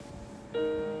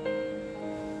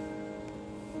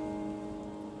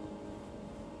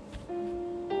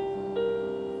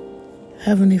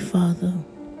Heavenly Father,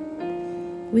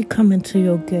 we come into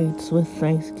your gates with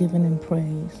thanksgiving and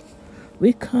praise.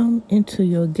 We come into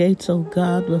your gates, O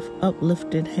God, with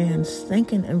uplifted hands,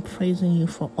 thanking and praising you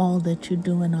for all that you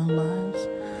do in our lives.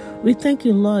 We thank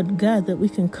you, Lord God, that we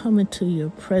can come into your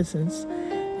presence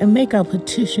and make our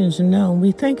petitions known.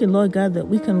 We thank you, Lord God, that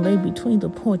we can lay between the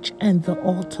porch and the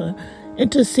altar,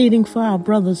 interceding for our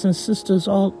brothers and sisters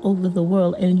all over the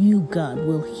world, and you, God,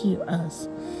 will hear us.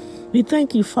 We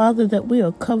thank you, Father, that we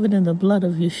are covered in the blood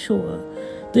of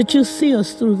Yeshua, that you see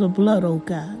us through the blood, O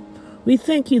God. We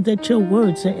thank you that your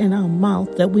words are in our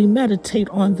mouth, that we meditate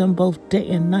on them both day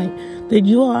and night, that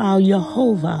you are our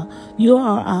Jehovah, you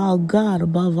are our God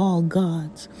above all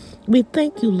gods. We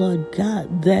thank you, Lord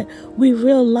God, that we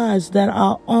realize that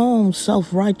our own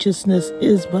self-righteousness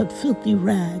is but filthy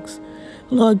rags.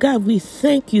 Lord God, we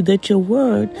thank you that your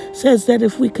word says that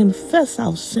if we confess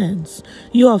our sins,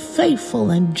 you are faithful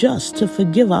and just to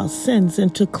forgive our sins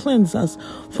and to cleanse us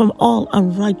from all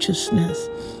unrighteousness.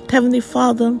 Heavenly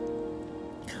Father,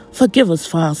 forgive us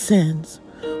for our sins.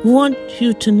 We want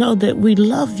you to know that we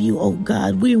love you, oh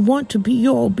God. We want to be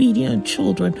your obedient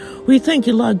children. We thank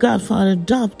you, Lord God, for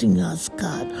adopting us,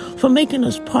 God, for making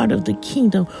us part of the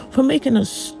kingdom, for making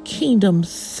us kingdom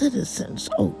citizens,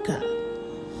 oh God.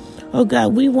 Oh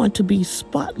God, we want to be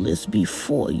spotless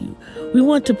before you. We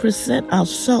want to present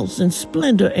ourselves in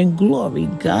splendor and glory,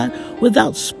 God,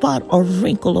 without spot or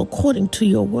wrinkle according to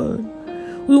your word.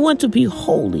 We want to be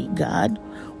holy, God.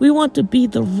 We want to be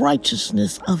the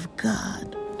righteousness of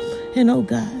God. And oh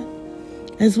God,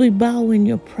 as we bow in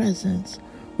your presence,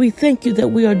 we thank you that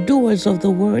we are doers of the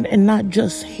word and not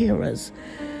just hearers,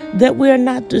 that we are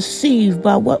not deceived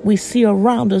by what we see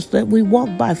around us, that we walk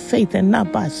by faith and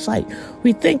not by sight.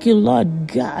 We thank you, Lord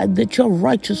God, that your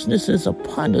righteousness is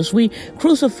upon us. We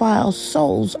crucify our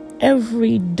souls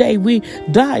every day. We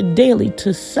die daily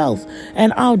to self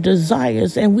and our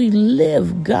desires, and we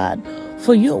live, God,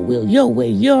 for your will, your way,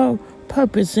 your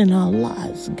purpose in our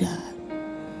lives, God.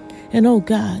 And oh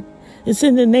God, it's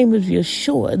in the name of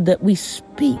Yeshua that we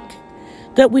speak,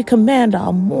 that we command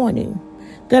our morning,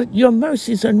 that your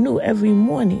mercies are new every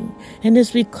morning. And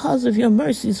it's because of your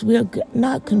mercies we are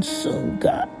not consumed,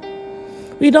 God.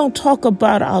 We don't talk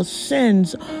about our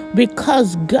sins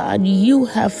because, God, you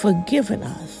have forgiven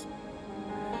us.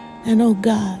 And oh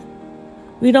God,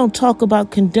 we don't talk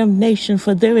about condemnation,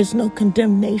 for there is no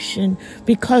condemnation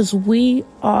because we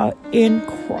are in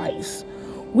Christ.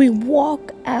 We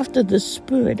walk after the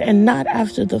Spirit and not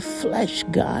after the flesh,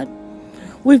 God.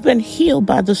 We've been healed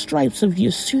by the stripes of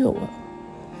Yeshua.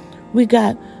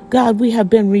 God, we have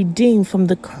been redeemed from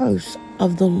the curse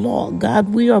of the law. God,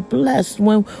 we are blessed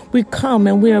when we come,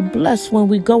 and we are blessed when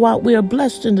we go out. We are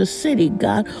blessed in the city,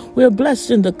 God. We are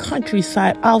blessed in the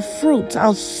countryside. Our fruits,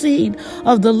 our seed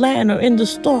of the land or in the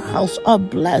storehouse are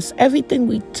blessed. Everything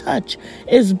we touch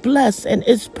is blessed, and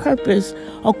its purpose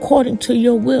according to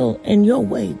your will and your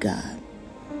way, God.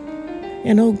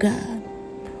 And oh God,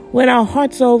 when our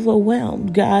hearts are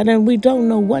overwhelmed, God, and we don't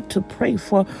know what to pray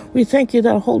for, we thank you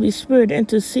that Holy Spirit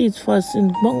intercedes for us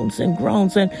in moans and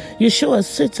groans, and Yeshua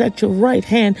sits at your right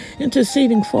hand,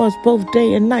 interceding for us both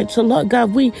day and night. So, Lord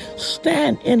God, we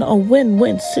stand in a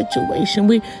win-win situation.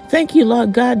 We thank you,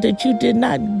 Lord God, that you did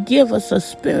not give us a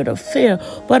spirit of fear,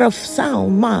 but of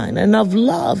sound mind and of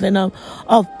love and of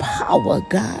power,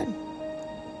 God.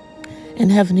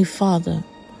 And Heavenly Father,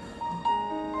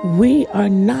 we are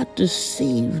not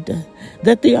deceived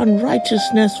that the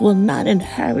unrighteousness will not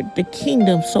inherit the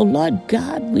kingdom. So, Lord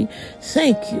God, we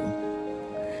thank you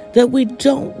that we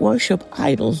don't worship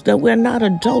idols, that we're not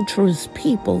adulterous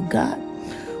people, God.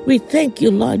 We thank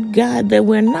you, Lord God, that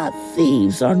we're not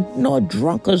thieves nor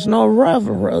drunkards nor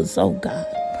revelers, oh God.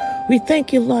 We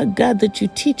thank you, Lord God, that you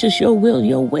teach us your will,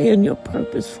 your way, and your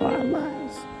purpose for our lives.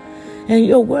 And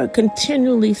your word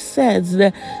continually says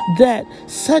that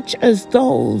such as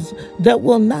those that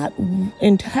will not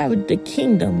inherit the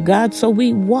kingdom, God. So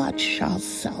we watch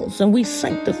ourselves and we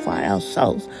sanctify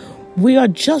ourselves. We are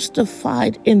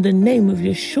justified in the name of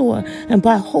Yeshua and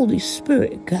by Holy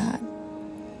Spirit, God.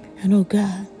 And oh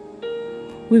God,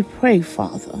 we pray,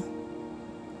 Father,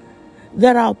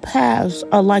 that our paths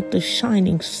are like the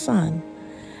shining sun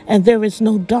and there is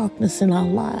no darkness in our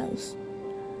lives.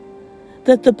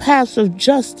 That the paths of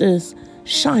justice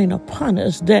shine upon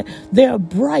us, that they are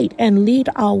bright and lead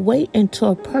our way into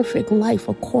a perfect life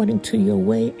according to your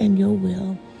way and your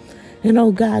will. And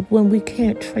oh God, when we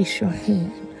can't trace your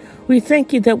hand, we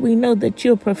thank you that we know that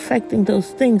you're perfecting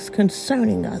those things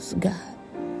concerning us, God.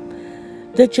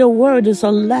 that your word is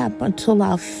a lamp unto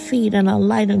our feet and a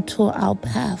light unto our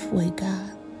pathway,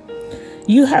 God.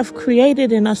 You have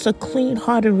created in us a clean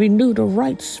heart and renewed a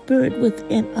right spirit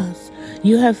within us.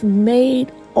 You have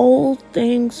made old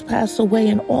things pass away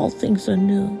and all things are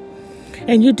new.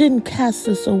 And you didn't cast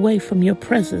us away from your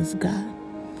presence, God.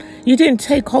 You didn't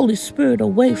take Holy Spirit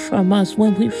away from us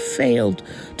when we failed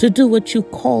to do what you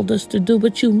called us to do,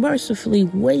 but you mercifully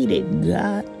waited,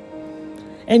 God,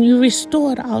 and you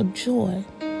restored our joy.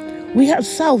 We have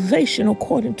salvation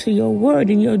according to your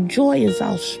word, and your joy is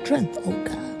our strength, oh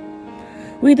God.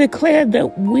 We declare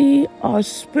that we are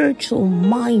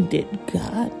spiritual-minded,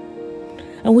 God,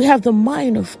 and we have the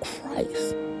mind of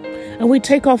Christ. And we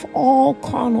take off all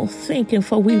carnal thinking,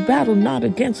 for we battle not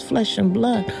against flesh and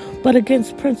blood, but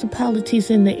against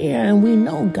principalities in the air. And we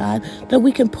know, God, that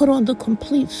we can put on the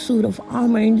complete suit of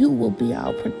armor and you will be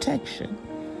our protection.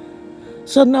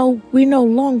 So no, we no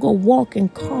longer walk in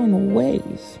carnal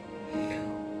ways.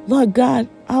 Lord God,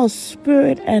 our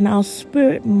spirit and our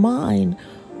spirit mind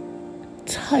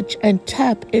touch and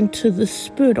tap into the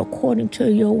spirit according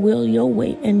to your will, your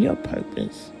way, and your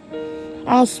purpose.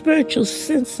 Our spiritual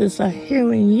senses are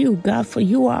hearing you, God, for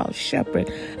you are our shepherd,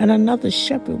 and another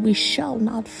shepherd we shall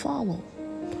not follow.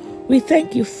 We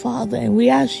thank you, Father, and we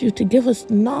ask you to give us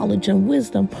knowledge and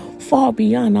wisdom far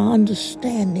beyond our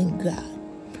understanding, God.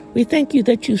 We thank you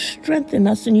that you strengthen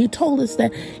us, and you told us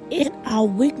that in our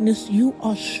weakness you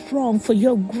are strong, for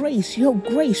your grace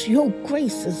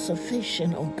is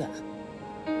sufficient, oh God.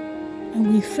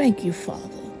 And we thank you, Father,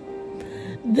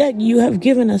 that you have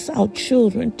given us our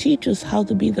children. Teach us how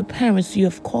to be the parents you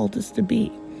have called us to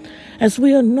be. As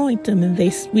we anoint them and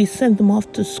we send them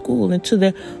off to school and to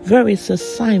their various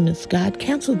assignments, God,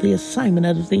 cancel the assignment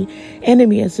of the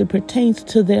enemy as it pertains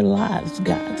to their lives,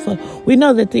 God. For we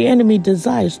know that the enemy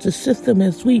desires to sift them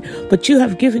as wheat, but you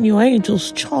have given your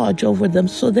angels charge over them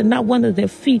so that not one of their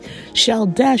feet shall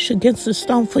dash against a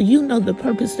stone. For you know the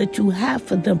purpose that you have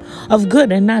for them of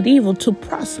good and not evil, to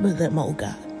prosper them, oh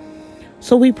God.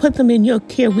 So we put them in your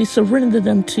care. We surrender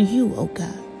them to you, oh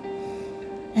God.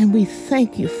 And we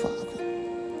thank you, Father.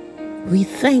 We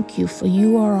thank you for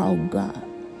you are our God.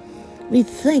 We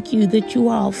thank you that you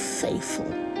are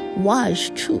faithful,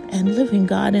 wise, true, and living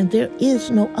God, and there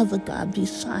is no other God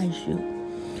besides you.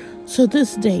 So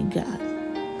this day, God,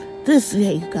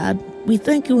 we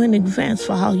thank you in advance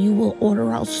for how you will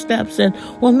order our steps and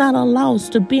will not allow us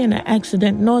to be in an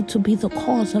accident, nor to be the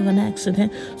cause of an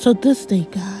accident. So this day,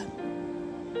 God,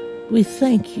 we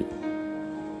thank you.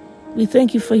 We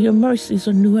thank you for your mercies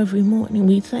are new every morning.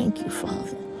 We thank you,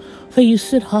 Father, for you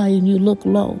sit high and you look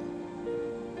low.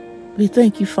 We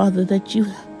thank you, Father, that you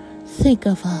think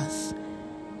of us,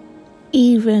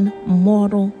 even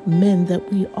mortal men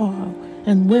that we are,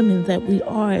 and women that we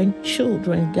are, and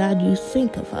children. God, you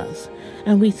think of us,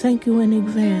 and we thank you in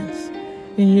advance.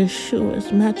 In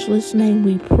Yeshua's matchless name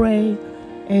we pray.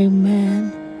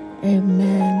 Amen,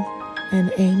 amen,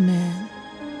 and amen.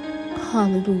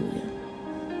 Hallelujah.